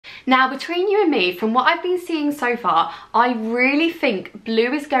Now, between you and me, from what I've been seeing so far, I really think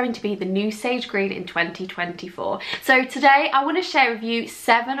blue is going to be the new sage green in 2024. So today I want to share with you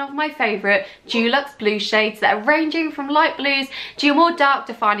 7 of my favourite Dulux blue shades that are ranging from light blues to your more dark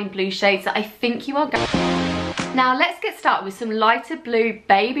defining blue shades that I think you are going to. Now let's get started with some lighter blue,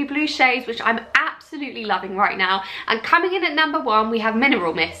 baby blue shades, which I'm absolutely loving right now. And coming in at number 1, we have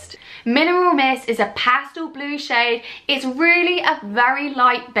Mineral Mist. Mineral Mist is a pastel blue shade. It's really a very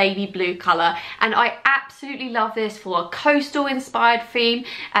light baby blue colour, and I absolutely love this for a coastal inspired theme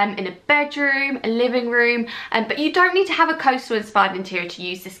in a bedroom, a living room, but you don't need to have a coastal inspired interior to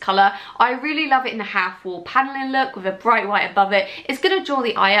use this colour. I really love it in a half wall panelling look with a bright white above it. It's going to draw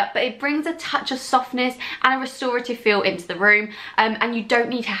the eye up, but it brings a touch of softness and a restorative feel into the room, and you don't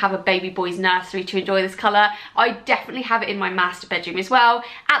need to have a baby boy's nursery to enjoy this colour. I definitely have it in my master bedroom as well.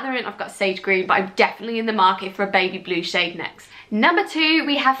 At the moment I've got sage green, but I'm definitely in the market for a baby blue shade next. Number 2,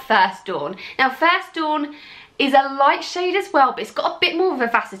 we have First Dawn. Now First Dawn is a light shade as well, but it's got a bit more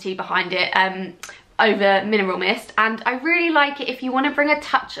vivacity behind it over Mineral Mist, and I really like it if you want to bring a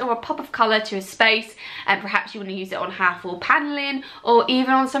touch or a pop of colour to a space, and perhaps you want to use it on half wall panelling or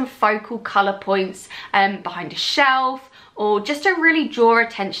even on some focal colour points behind a shelf, or just to really draw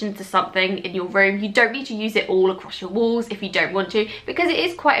attention to something in your room. You don't need to use it all across your walls if you don't want to, because it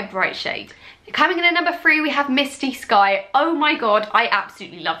is quite a bright shade. Coming in at number 3, we have Misty Sky. Oh my god, I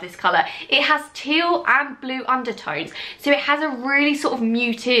absolutely love this colour. It has teal and blue undertones, so it has a really sort of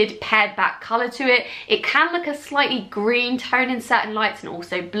muted pared back colour to it. It can look a slightly green tone in certain lights and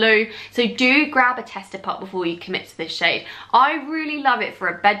also blue, so do grab a tester pot before you commit to this shade. I really love it for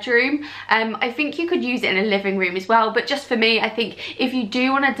a bedroom. I think you could use it in a living room as well, but just for me, I think if you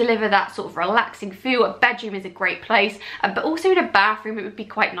do want to deliver that sort of relaxing feel, a bedroom is a great place, but also in a bathroom it would be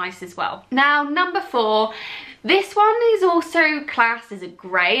quite nice as well. Now number 4, this one is also classed as a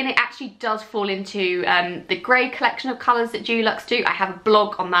grey, and it actually does fall into the grey collection of colours that Dulux do. I have a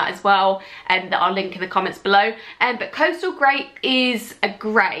blog on that as well, that I'll link in the comments below. But Coastal Grey is a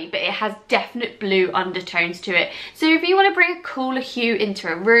grey, but it has definite blue undertones to it. So if you want to bring a cooler hue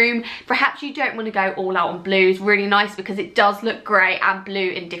into a room, perhaps you don't want to go all out on blues, really nice because it does look grey and blue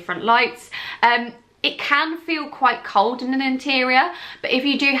in different lights. It can feel quite cold in an interior, but if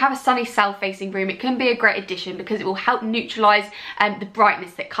you do have a sunny south-facing room, it can be a great addition because it will help neutralise the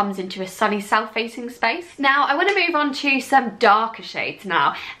brightness that comes into a sunny south-facing space. Now, I want to move on to some darker shades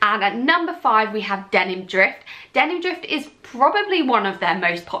now, and at number 5, we have Denim Drift. Denim Drift is probably one of their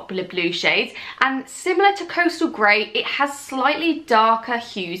most popular blue shades, and similar to Coastal Grey, it has slightly darker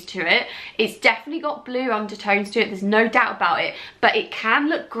hues to it. It's definitely got blue undertones to it, there's no doubt about it, but it can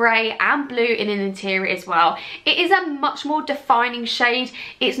look grey and blue in an interior as well. It is a much more defining shade.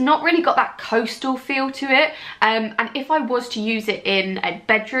 It's not really got that coastal feel to it, and if I was to use it in a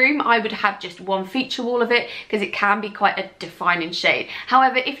bedroom, I would have just one feature wall of it because it can be quite a defining shade.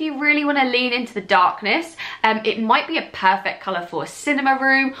 However, if you really want to lean into the darkness, it might be a perfect colour for a cinema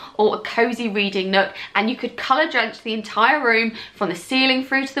room or a cosy reading nook, and you could colour drench the entire room from the ceiling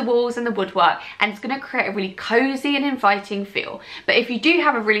through to the walls and the woodwork, and it's going to create a really cosy and inviting feel. But if you do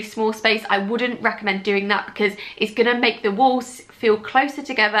have a really small space, I wouldn't recommend doing that because it's going to make the walls feel closer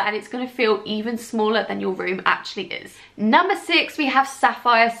together and it's going to feel even smaller than your room actually is. Number 6, we have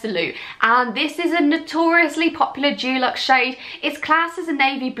Sapphire Salute, and this is a notoriously popular Dulux shade. It's classed as a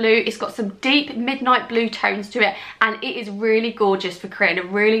navy blue. It's got some deep midnight blue tones to it, and it is really gorgeous for creating a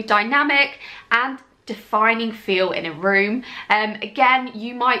really dynamic and defining feel in a room. Again,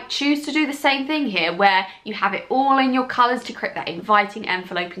 you might choose to do the same thing here where you have it all in your colours to create that inviting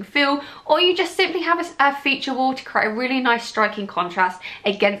enveloping feel, or you just simply have a feature wall to create a really nice striking contrast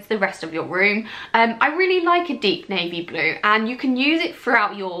against the rest of your room. I really like a deep navy blue, and you can use it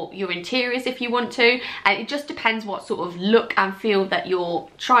throughout your interiors if you want to, and it just depends what sort of look and feel that you're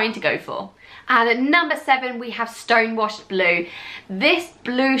trying to go for. And at number 7, we have Stonewashed Blue. This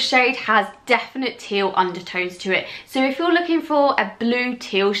blue shade has definite teal undertones to it. So if you're looking for a blue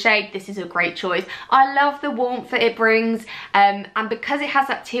teal shade, this is a great choice. I love the warmth that it brings, and because it has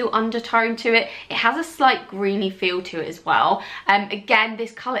that teal undertone to it, it has a slight greeny feel to it as well. Again,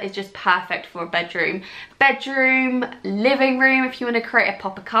 this colour is just perfect for a bedroom, living room if you want to create a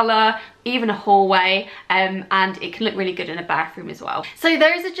pop of colour, even a hallway, and it can look really good in a bathroom as well. So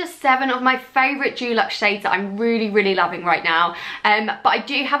those are just 7 of my favourite Dulux shades that I'm really loving right now. But I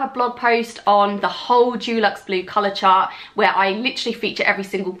do have a blog post on the whole Dulux blue colour chart where I literally feature every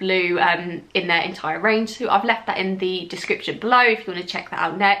single blue in their entire range. So I've left that in the description below if you want to check that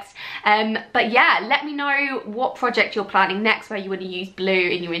out next. But yeah, let me know what project you're planning next where you want to use blue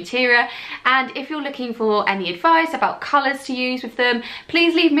in your interior, and if you're looking for for any advice about colours to use with them,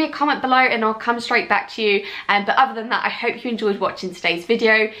 please leave me a comment below and I'll come straight back to you. But other than that, I hope you enjoyed watching today's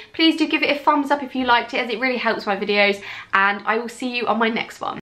video. Please do give it a thumbs up if you liked it, as it really helps my videos, and I will see you on my next one.